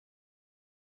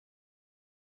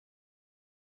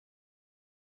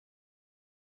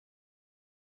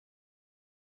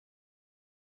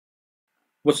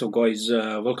What's up guys,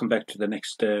 welcome back to the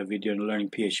next video on learning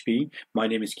PHP. My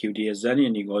name is QD Azani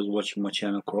and you guys watching my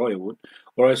channel Wood.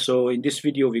 Alright, so in this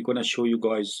video we're gonna show you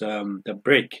guys the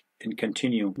break and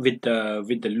continue with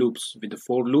the loops, with the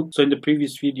for loop. So in the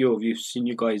previous video we've seen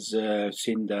you guys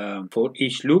seen the for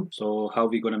each loop, so how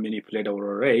we're gonna manipulate our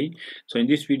array. So in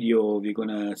this video we're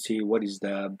gonna see what is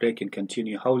the break and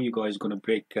continue, how you guys gonna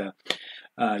break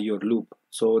your loop.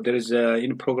 So there is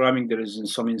in programming, there is in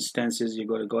some instances you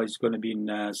guys going to be in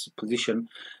a position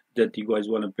that you guys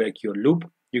want to break your loop,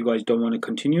 you guys don't want to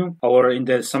continue, or in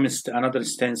the another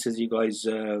instances you guys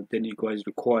then you guys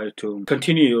require to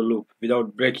continue your loop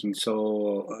without breaking.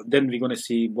 So then we're going to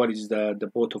see what is the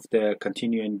both of the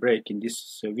continue and break in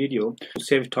this video. To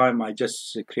save time, I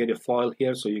just create a file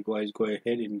here, so you guys go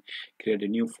ahead and create a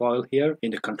new file here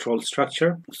in the control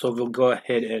structure. So we'll go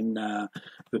ahead and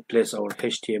replace our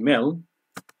HTML,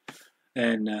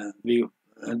 and we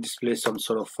display some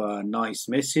sort of nice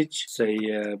message, say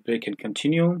break and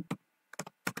continue.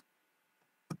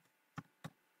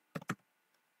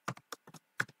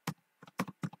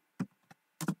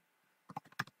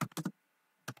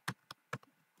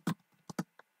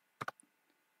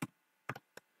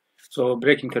 So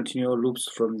break and continue loops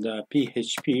from the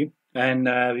PHP, and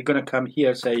we're gonna come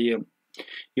here, say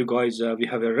you guys, we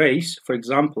have a race, for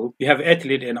example we have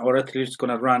athlete, and our athlete is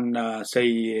gonna run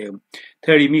say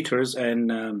 30 meters,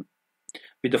 and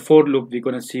with the for loop we're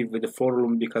gonna see with the for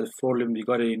loop, because for loop we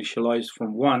gotta initialize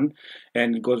from 1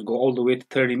 and it goes go all the way to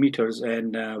 30 meters,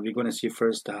 and we're gonna see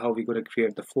first how we're gonna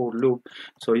create the for loop.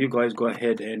 So you guys go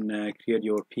ahead and create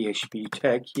your PHP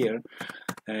tag here,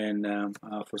 and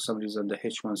for some reason the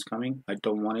H1 is coming, I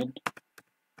don't want it.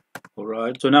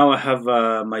 Alright, so now I have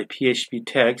my PHP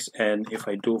tags, and if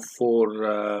I do for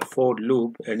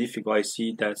loop, and if you guys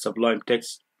see that Sublime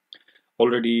text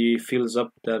already fills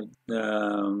up the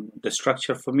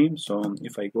structure for me. So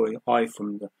if I go I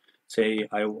from the, say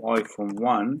I from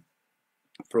 1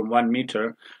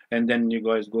 meter, and then you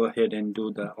guys go ahead and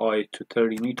do the I to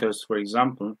 30 meters, for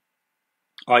example,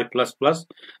 I plus plus,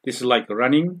 this is like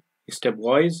running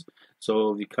stepwise.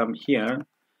 So we come here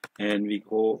and we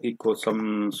go equal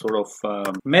some sort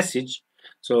of message.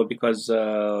 So because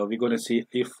we're going to see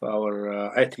if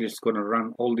our athlete is going to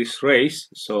run all this race,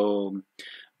 so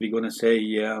we're going to say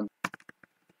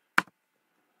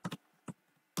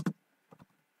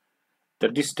the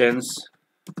distance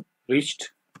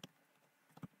reached.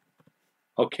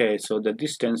 Okay, so the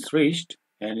distance reached,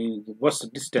 and what's the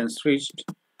distance reached,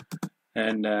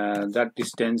 and that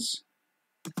distance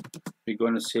we're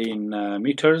going to say in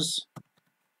meters.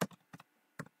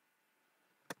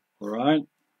 Alright,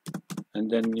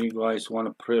 and then you guys want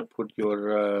to put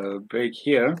your break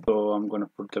here, so I'm going to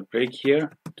put the break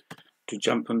here to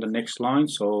jump on the next line.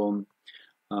 So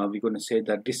we're going to say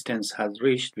that distance has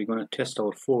reached. We're going to test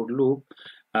our for loop.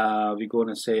 We're going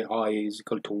to say I is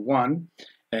equal to 1,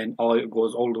 and I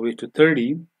goes all the way to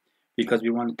 30 because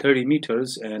we want 30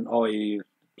 meters, and I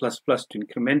plus plus to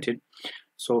increment it.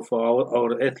 So for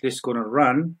our athlete is going to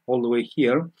run all the way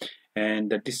here,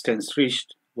 and the distance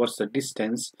reached, what's the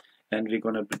distance, and we're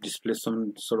going to display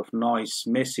some sort of nice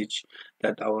message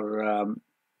that our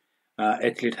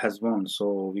athlete has won.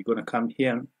 So we're going to come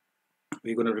here,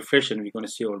 we're going to refresh, and we're going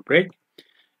to see our break.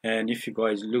 And if you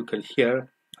guys look at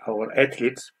here, our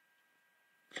athletes,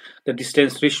 the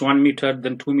distance reached 1 meter,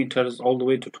 then 2 meters, all the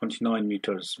way to 29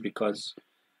 meters, because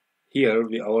here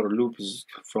our loop is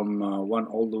from 1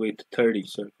 all the way to 30.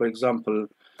 So for example,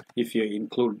 if you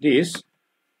include this,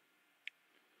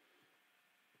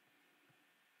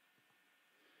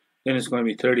 then it's going to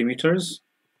be 30 meters.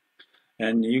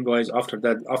 And you guys, after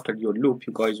that, after your loop,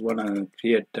 you guys want to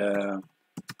create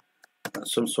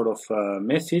some sort of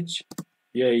message.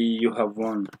 Yeah, you have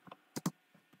won.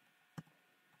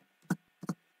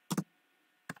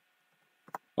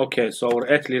 Okay, so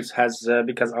our athlete has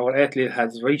because our athlete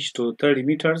has reached to 30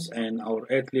 meters, and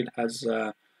our athlete has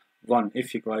won.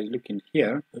 If you guys look in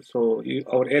here, so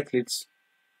our athletes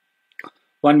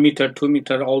 1 meter, 2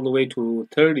 meter, all the way to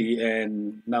 30,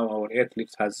 and now our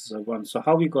athlete has won. So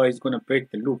how you guys gonna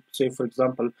break the loop? Say for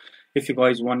example, if you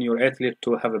guys want your athlete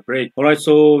to have a break. All right,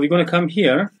 so we're gonna come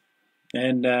here,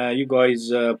 and you guys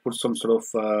put some sort of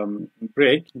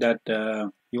break that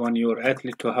you want your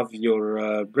athlete to have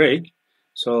your break.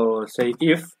 So say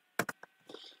if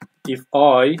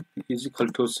I is equal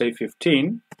to say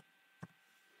 15,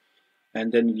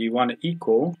 and then you want to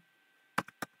equal,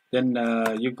 then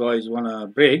you guys want to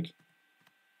break,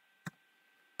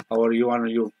 or you want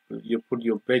to you put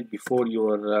your break before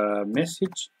your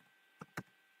message.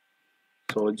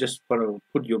 So just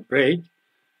put your break,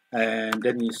 and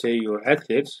then you say your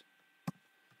athletes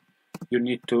you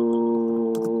need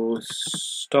to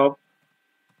stop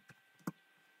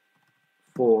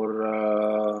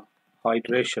for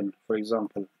hydration, for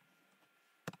example,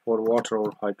 for water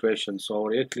or hydration. So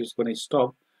our athlete is going to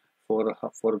stop for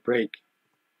break,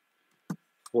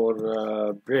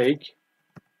 break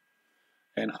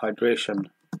and hydration,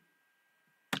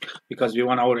 because we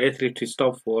want our athlete to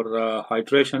stop for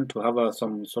hydration, to have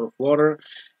some sort of water,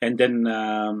 and then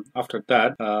after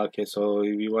that, okay, so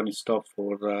we want to stop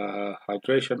for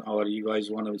hydration, or you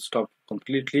guys want to stop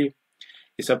completely.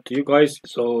 It's up to you guys.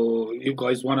 So you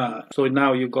guys wanna. So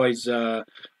now you guys,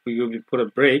 we will put a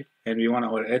break, and we want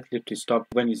our athlete to stop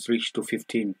when it's reached to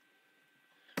 15.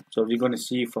 So we're gonna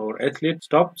see if our athlete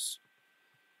stops.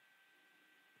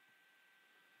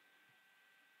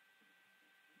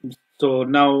 So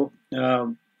now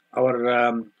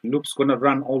our loop's gonna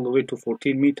run all the way to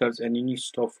 14 meters, and you need to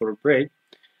stop for a break,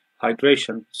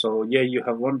 hydration. So yeah, you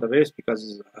have won the race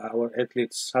because our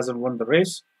athletes hasn't won the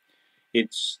race.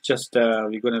 It's just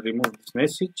we're gonna remove this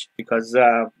message because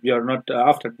we are not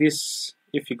after this.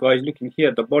 If you guys looking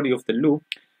here, the body of the loop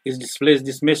is displays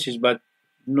this message, but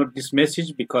not this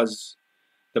message, because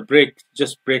the break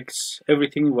just breaks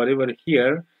everything whatever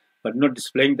here, but not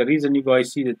displaying. The reason you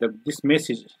guys see that this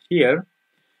message here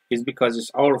is because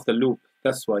it's out of the loop.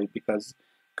 That's why, because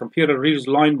computer reads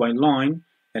line by line,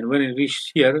 and when it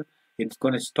reaches here, it's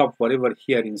going to stop whatever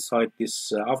here inside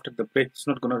this. After the break, it's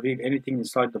not going to read anything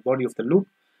inside the body of the loop,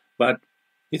 but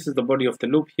this is the body of the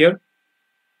loop here,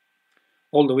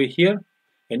 all the way here,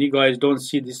 and you guys don't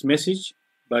see this message,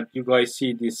 but you guys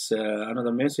see this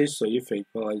another message. So if you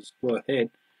guys go ahead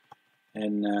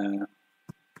and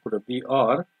put a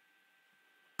BR,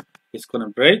 it's going to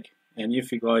break, and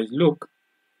if you guys look,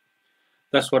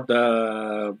 that's what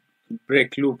the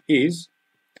break loop is.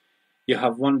 You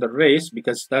have won the race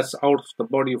because that's out of the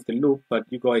body of the loop, but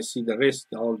you guys see the rest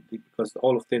because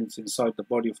all of them is inside the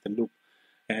body of the loop.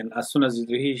 And as soon as it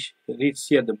reaches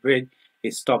here the break,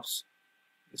 it stops.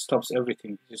 It stops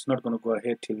everything. It's not going to go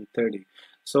ahead till 30.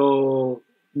 So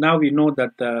now we know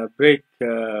that the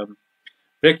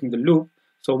breaking the loop.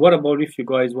 So what about if you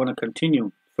guys want to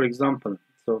continue? For example,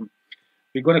 so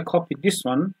we're going to copy this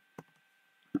one,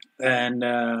 and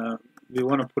we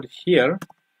want to put it here,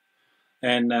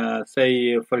 and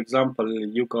say, for example,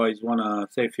 you guys want to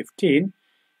say 15,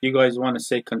 you guys want to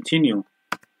say continue,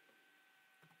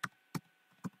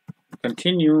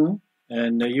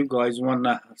 and you guys want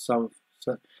to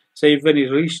say when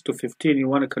it reached to 15 you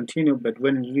want to continue, but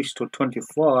when it reached to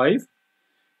 25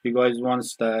 you guys want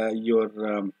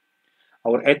our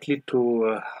athlete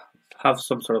to have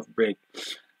some sort of break.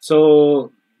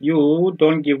 So you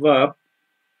don't give up,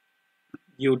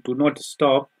 you do not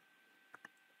stop,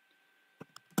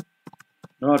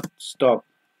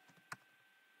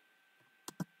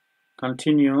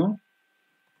 continue,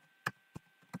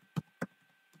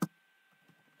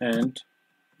 and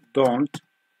don't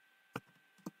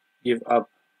give up.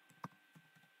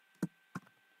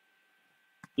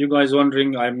 You guys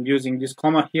wondering I'm using this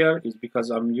comma here is because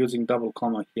I'm using double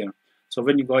comma here. So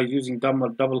when you guys using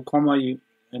double comma,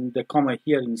 and the comma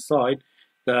here inside,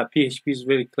 the PHP is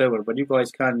very clever, but you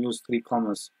guys can use 3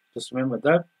 commas. Just remember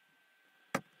that.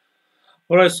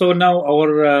 Alright, so now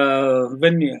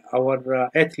when our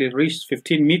athlete reached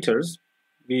 15 meters,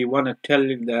 we want to tell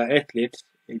the athlete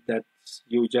that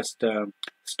you just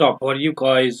stop, or you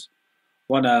guys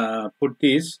want to put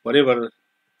this, whatever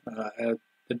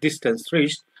the distance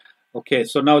reached. Okay,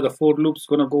 so now the for loop's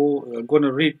gonna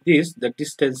read this, the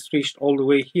distance reached all the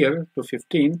way here to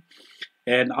 15,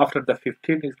 and after the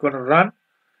 15 it's gonna run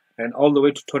and all the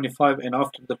way to 25, and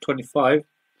after the 25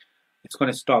 it's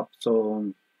gonna stop.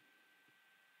 So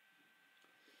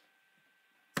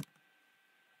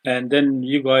and then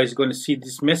you guys gonna see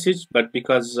this message, but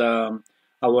because our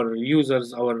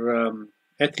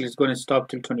athlete is gonna stop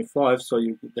till 25, so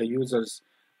the users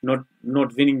not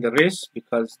winning the race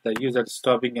because the user is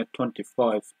stopping at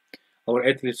 25. Our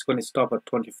athlete is going to stop at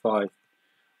 25.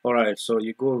 All right, so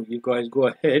you guys go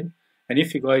ahead, and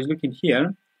if you guys look in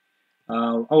here,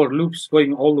 our loop's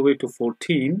going all the way to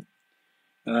 14.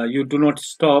 You do not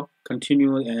stop,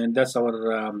 continue, and that's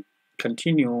our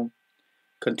continuing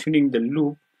the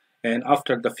loop. And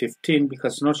after the 15,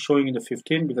 because it's not showing in the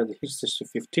 15 because it hits the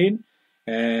 15,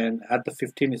 and at the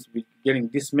 15 is getting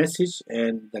this message,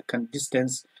 and the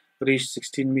distance reached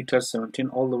 16 meters, 17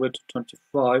 all the way to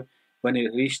 25. When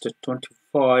it reached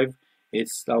 25,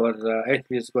 it's our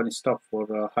athlete is going to stop for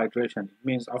hydration. It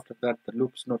means after that the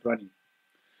loop is not running.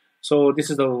 So this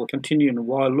is the continuing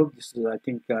while loop. This is, I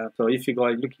think, so if you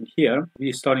guys looking here,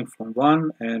 we're starting from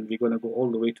 1 and we're going to go all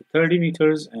the way to 30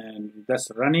 meters, and that's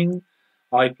running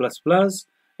I++,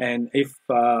 and if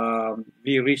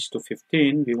we reach to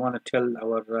 15, we want to tell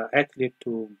our athlete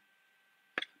to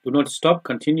do not stop,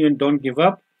 continue, and don't give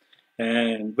up.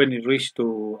 And when it reach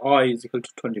to I is equal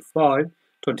to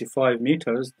 25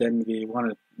 meters, then we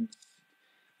want to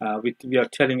we are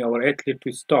telling our athlete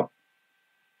to stop.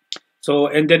 So,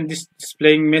 and then this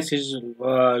displaying message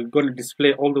going to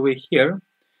display all the way here,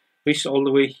 reach all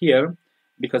the way here,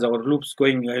 because our loop's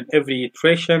going at every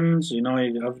iterations,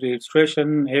 every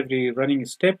iteration, every running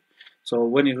step. So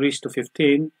when it reaches to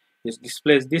 15, it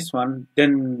displays this one.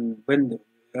 Then when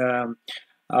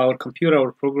our computer,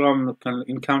 our program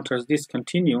encounters this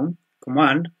continue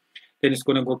command, then it's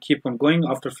going to go keep on going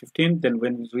after 15. Then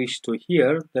when it reaches to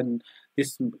here, then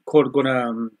this code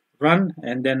gonna run,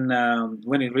 and then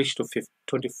when it reaches to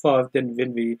 25, then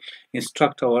when we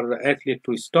instruct our athlete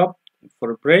to stop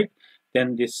for a break,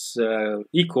 then this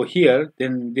echo here,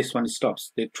 then this one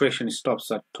stops, the iteration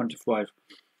stops at 25.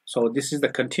 So this is the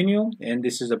continue, and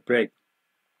this is a break.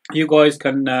 You guys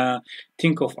can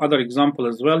think of other example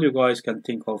as well. You guys can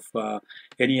think of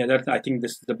any other. I think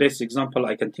this is the best example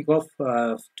I can think of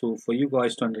for you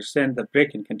guys to understand the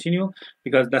break and continue,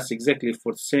 because that's exactly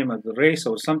for the same as the race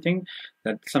or something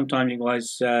that sometimes you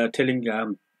guys telling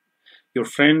your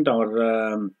friend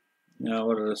or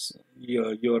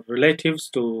your relatives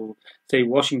to say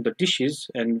washing the dishes,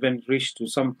 and when reach to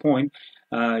some point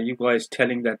you guys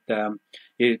telling that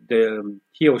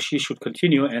he or she should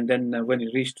continue, and then when it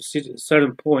reaches to a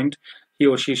certain point he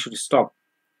or she should stop,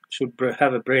 should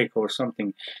have a break or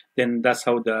something. Then that's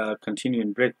how the continue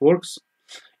and break works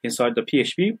inside the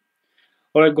PHP.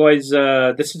 Alright guys,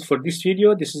 this is for this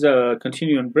video. This is a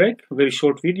continue and break, very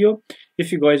short video.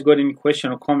 If you guys got any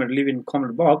question or comment, leave in the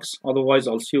comment box. Otherwise,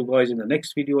 I'll see you guys in the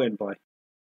next video, and bye.